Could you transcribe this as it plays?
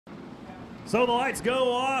So the lights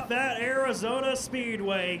go off at Arizona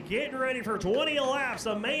Speedway. Getting ready for 20 laps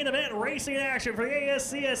of main event racing action for the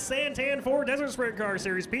ASCS Santan Ford Desert Sprint Car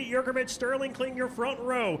Series. Pete Yurkovich, Sterling Kling, your front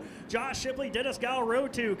row. Josh Shipley, Dennis Gall, row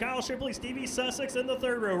 2. Kyle Shipley, Stevie Sussex in the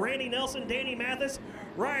third row. Randy Nelson, Danny Mathis,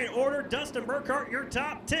 Ryan Order, Dustin Burkhart, your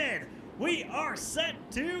top 10. We are set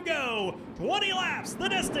to go. 20 laps, the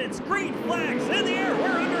distance, green flags in the air, we're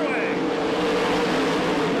underway.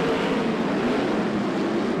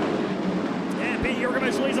 Pete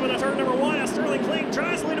Yurkovich leads him into turn number 1 as Sterling Kling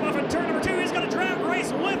tries to lead him off in turn number 2. He's going to drag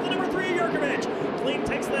race with the number 3 Yurkovich. Kling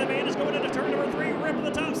takes the advantage going into turn number 3, ripping the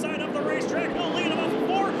top side of the racetrack. He'll lead him off of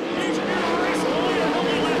 4. Engineer race leader,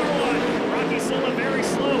 only lap number 1. Rocky Silva very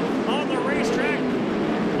slow on the racetrack.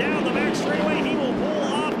 Down the back straightaway, he will pull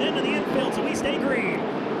off into the infield, so we stay green.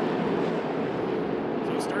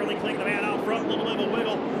 So Sterling Kling, the man out front, a little bit of a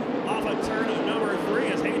wiggle off of turn number 3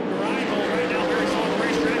 as Hayden Reinhold right now very slow on the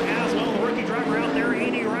racetrack as well. The rookie driver out there,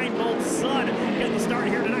 Andy Reinhold's son, getting the start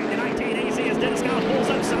here tonight in the 19 AC as Dennis Gall pulls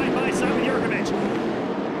up side by side with Yurkovich.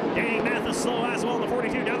 Danny Mathis slow as well in the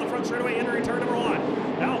 42 down the front straightaway entering turn number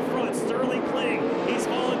 1. Out front, Sterling Kling, he's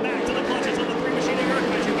falling back to the clutches of the 3 machine of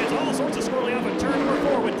Yurkovich, who gets all sorts of squirrely off in turn number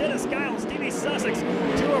 4 with Dennis Gall and Stevie Sussex,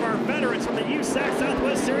 2 of our veterans from the USAC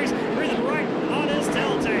Southwest Series, breathing right on his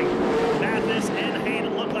tail tank. Mathis and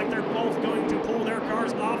Hayden look like they're both going to pull their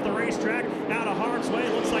cars off the racetrack out of harm's way.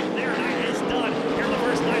 Looks like their night is done here on the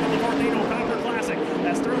first night of the 4th Annual Copter Classic.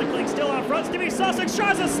 As Sterling Kling still out front, Stevie Sussex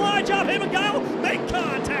tries a slide job. Him and Gall make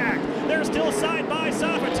contact. They're still side by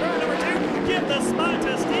side for turn number 2. Give the spot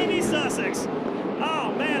to Stevie Sussex.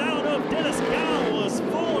 Oh man, I don't know if Dennis Gall was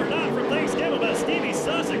full or not from Thanksgiving, but Stevie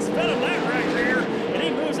Sussex fed him that right rear, and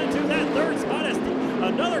he moves into that 3rd spot as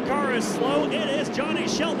another car is slow. It is Johnny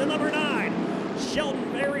Shelton in number 9.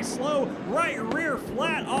 Shelton very slow, right rear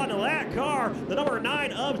flat onto that car. The number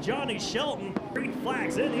 9 of Johnny Shelton. Green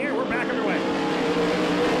flags in the air, we're back underway.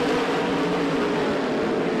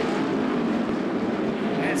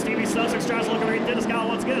 And Stevie Sussex tries to look over Dennis Gall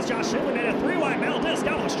once again as Josh Shipley made a 3-wide battle. Dennis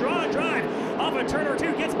Gall with a strong drive off of turn number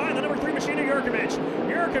 2, gets by the number 3 machine of Yurkovich.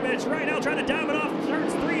 Yurkovich right now trying to dive it off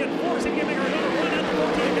turns 3 and 4, so he can make another run at the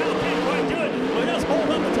 14. Gall can't quite do it, but he does hold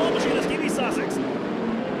up the 12 machine of Stevie Sussex.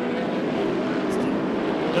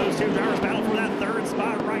 Those 2 drivers battle for that 3rd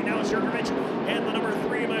spot right now. It's Yurkovich and the number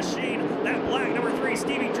 3 machine. That black number 3,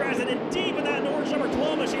 Stevie drives it in deep in that orange number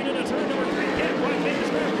 12 machine into turn number 3. Can't quite make his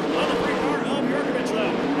grip on the 3 car of Yurkovich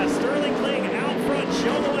though. As Sterling Kling out front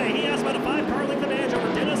show the way. He has about a 5-car length advantage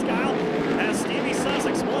over Dennis Gall. As Stevie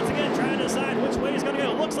Sussex once again trying to decide which way he's going to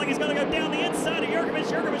go. Looks like he's going to go down the inside of Yurkovich.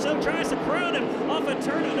 Yurkovich though tries to crown him off of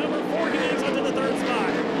turn number 4. He makes it to the 3rd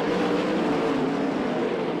spot.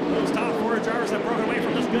 Those top 4 drivers have broken away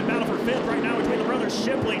from this good battle for 5th right now between the brothers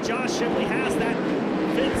Shipley. Josh Shipley has that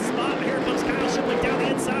 5th spot, but here comes Kyle Shipley down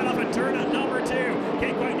the inside off of turn number 2.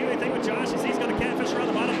 Can't quite do anything with Josh as he's going to catfish around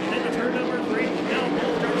the bottom into turn number 3. Now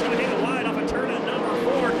both drivers going to hang it wide off of turn number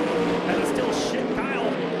 4. And it's still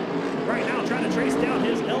Kyle right now trying to trace down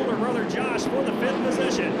his elder brother Josh for the 5th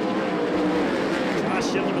position. Josh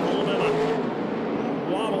Shipley with a little bit of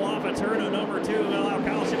a wobble off of turn number 2. Will allow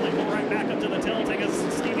Kyle Shipley to pull right back up to the tail tank as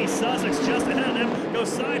Stevie Sussex just ahead of him goes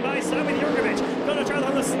side by side with Yurkovich. Going to try to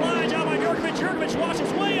throw the slide job on Yurkovich. Yurkovich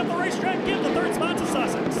washes way up the racetrack, give the 3rd spot to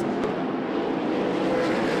Sussex.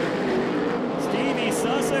 Stevie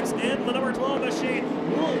Sussex in the number 12 machine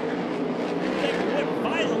will take a whip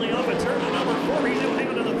violently off of turn number 4. He's able to hang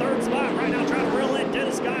on to the 3rd spot right now, trying to reel in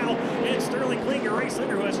Dennis Gall and Sterling Kling, your race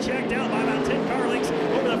leader, who has checked out by about 10 car lengths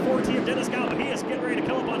over the 14 of Dennis Gall, but he is getting ready to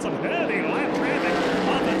come up on some heavy lap traffic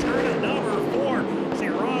off of turn number 4. See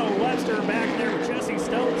Ronald Webster back there with Jesse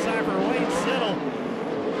Stonecipher, Wayne Siddle,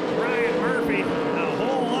 Ryan Murphy, a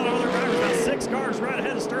whole lot of other drivers, about 6 cars right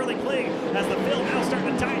ahead of Sterling Kling as the field now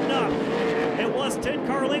starting to tighten up. It was 10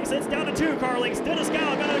 car lengths, it's down to 2 car lengths. Dennis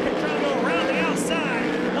Gall going to try to go around the outside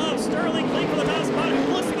of Sterling Kling for the top spot,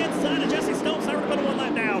 who looks inside of Jesse Stonecipher to put 1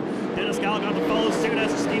 lap down. Dennis Gall going to follow suit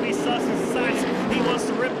as Stevie Sussex decides he wants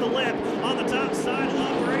to rip the lip on the top side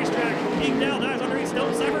of the racetrack. He now dives underneath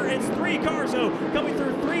Stonecipher. It's 3 cars though, coming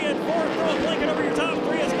through 3 and 4. Throw a blanket over your top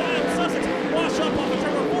 3 as Kyle Sussex wash up off of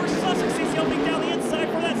turn number 4. Sussex sees the opening down the inside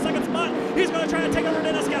for that 2nd spot. He's going to try to take over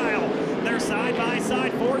Dennis Gall. They're side by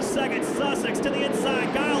side, 4 seconds. Sussex to the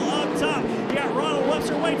inside, Gall up top. You got Ronald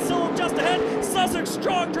Webster, Wayne Siddle just ahead. Sussex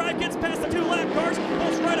strong drive gets past the 2 lap cars,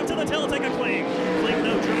 pulls right up to the tail tank of Kling. Kling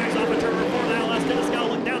no drives off of turn number 4 now. Last Dennis Gall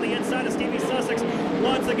look down the inside of Stevie Sussex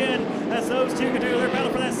once again as those 2 continue their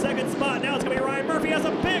battle for that 2nd spot. Now it's going to be Ryan Murphy has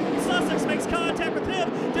a pick. Sussex makes contact with him.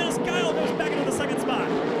 Dennis Gall goes back into the 2nd spot.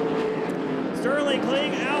 Sterling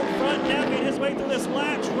Kling out front, navigating his way through this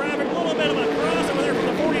lap traffic. A little bit of a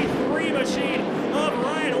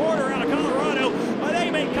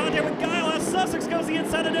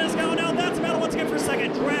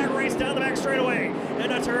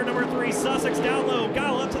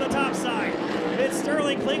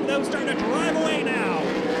Sterling Kling, though, starting to drive away now.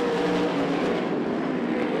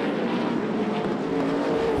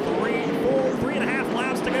 3.5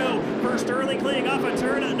 laps to go for Sterling Kling off of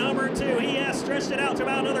turn number 2. He has stretched it out to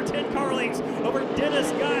about another 10 car lengths over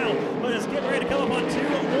Dennis Guile, but is getting ready to come up on 2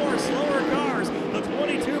 more slower cars. The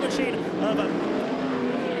 22 machine of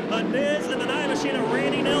Niz and the 9 machine of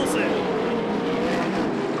Randy Nelson.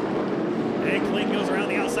 And Kling goes around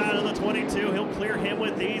the outside of the 22. He'll clear him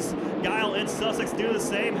with these. Guile and Sussex do the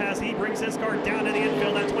same as he brings his car down to the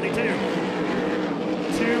infield at 22.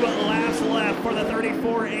 2 laps left for the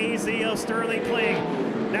 34 AZ of Sterling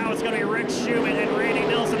Kling. Now it's going to be Rick Schumann and Randy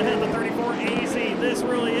Nelson ahead of the 34 AZ. This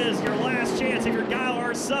really is your last chance if you're Guile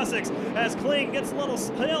or Sussex, as Kling gets a little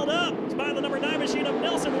held up by the number 9 machine of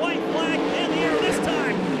Nelson. White flag in the air this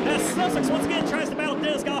time as Sussex once again tries to battle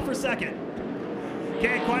Dennis Guile for second.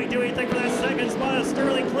 Can't quite do anything for that second spot as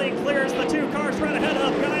Sterling Kling clears the 2 cars right ahead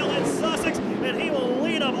of Guile and Sussex, and he will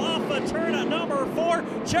lead them off of turn number 4.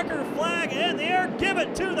 Checker flag in the air. Give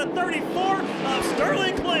it to the 34 of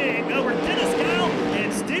Sterling Kling over Dennis Guile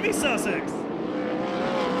and Stevie Sussex.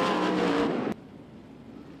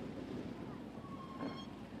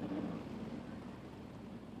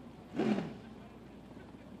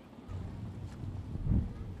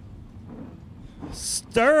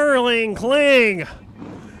 Sterling Kling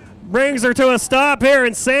brings her to a stop here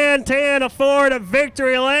in Santana Ford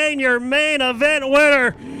Victory Lane. Your main event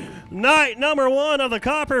winner, night number 1 of the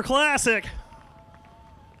Copper Classic.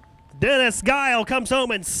 Dennis Guile comes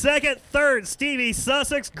home in second, third Stevie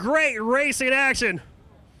Sussex. Great racing action.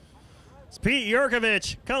 Pete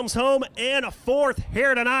Yurkovich comes home in 4th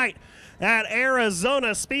here tonight at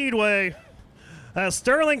Arizona Speedway.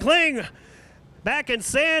 Sterling Kling back in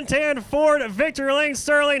Santan Ford Victory Lane.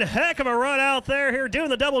 Sterling, heck of a run out there here, doing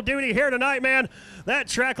the double duty here tonight, man. That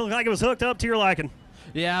track looked like it was hooked up to your liking.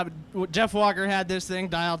 Yeah, Jeff Walker had this thing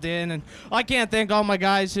dialed in, and I can't thank all my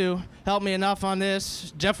guys who helped me enough on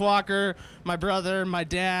this. Jeff Walker, my brother, my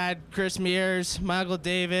dad, Chris Mears, my Uncle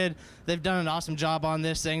David. They've done an awesome job on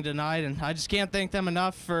this thing tonight, and I just can't thank them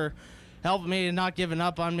enough for helping me and not giving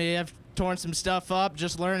up on me. I've torn some stuff up,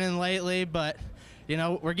 just learning lately, but you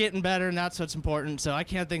know, we're getting better, and that's what's important, so I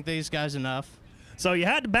can't thank these guys enough. So you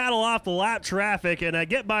had to battle off the lap traffic and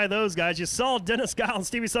get by those guys. You saw Dennis Guile and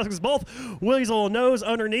Stevie Sussex both weasel nose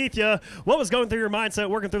underneath you. What was going through your mindset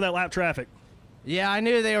working through that lap traffic? Yeah, I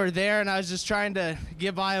knew they were there, and I was just trying to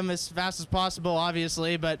get by them as fast as possible,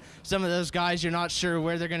 obviously, but some of those guys, you're not sure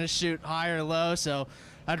where they're going to shoot high or low, so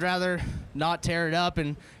I'd rather not tear it up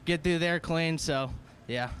and get through there clean, so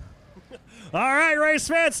yeah. All right, race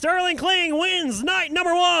fans, Sterling Kling wins night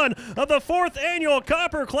number 1 of the 4th annual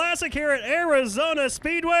Copper Classic here at Arizona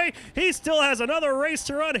Speedway. He still has another race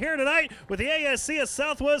to run here tonight with the ASCS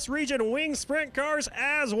Southwest Region Wing Sprint cars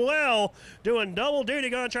as well. Doing double duty,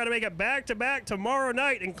 going to try to make it back-to-back tomorrow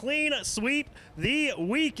night and clean sweep the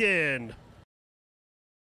weekend.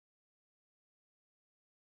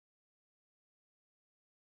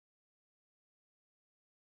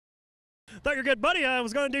 Thought your good buddy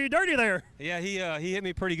was going to do you dirty there. Yeah, he hit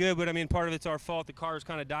me pretty good, but I mean, part of it's our fault. The car's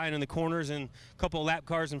kind of dying in the corners, and a couple of lap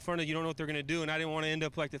cars in front of you don't know what they're going to do, and I didn't want to end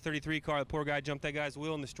up like the 33 car. The poor guy jumped that guy's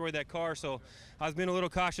wheel and destroyed that car, so I was being a little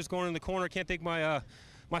cautious going in the corner. Can't thank my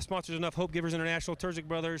my sponsors enough, Hope Givers International, Turzik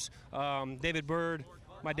Brothers, David Bird,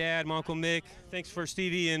 my dad, my Uncle Mick. Thanks for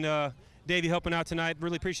Stevie and Davey helping out tonight.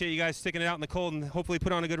 Really appreciate you guys sticking it out in the cold and hopefully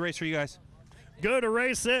put on a good race for you guys. Good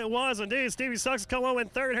race it was indeed. Stevie Sussex come home in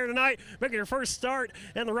 3rd here tonight, making your first start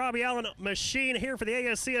in the Robbie Allen machine here for the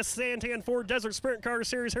ASCS Santan Ford Desert Sprint Car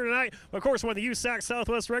Series here tonight. Of course, one of the USAC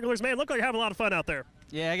Southwest regulars. Man, look like you're having a lot of fun out there.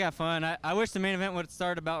 Yeah, I got fun. I wish the main event would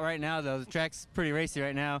start about right now, though. The track's pretty racy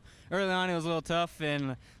right now. Early on, it was a little tough,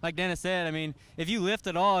 and like Dennis said, I mean, if you lift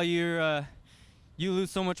at all, you lose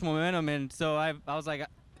so much momentum, and so I was like,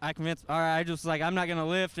 I convinced, all right, I just was like, I'm not going to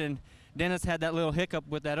lift, and Dennis had that little hiccup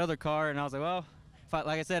with that other car, and I was like, well,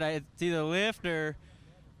 like I said, it's either lift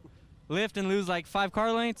and lose like 5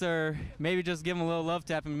 car lengths, or maybe just give him a little love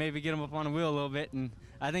tap and maybe get him up on the wheel a little bit. And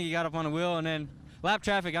I think he got up on the wheel. And then lap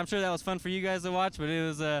traffic, I'm sure that was fun for you guys to watch, but it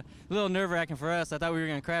was a little nerve-wracking for us. I thought we were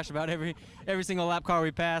going to crash about every single lap car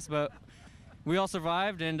we passed, but we all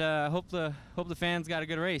survived, and hope the fans got a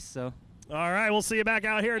good race. So. All right, we'll see you back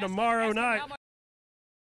out here tomorrow night.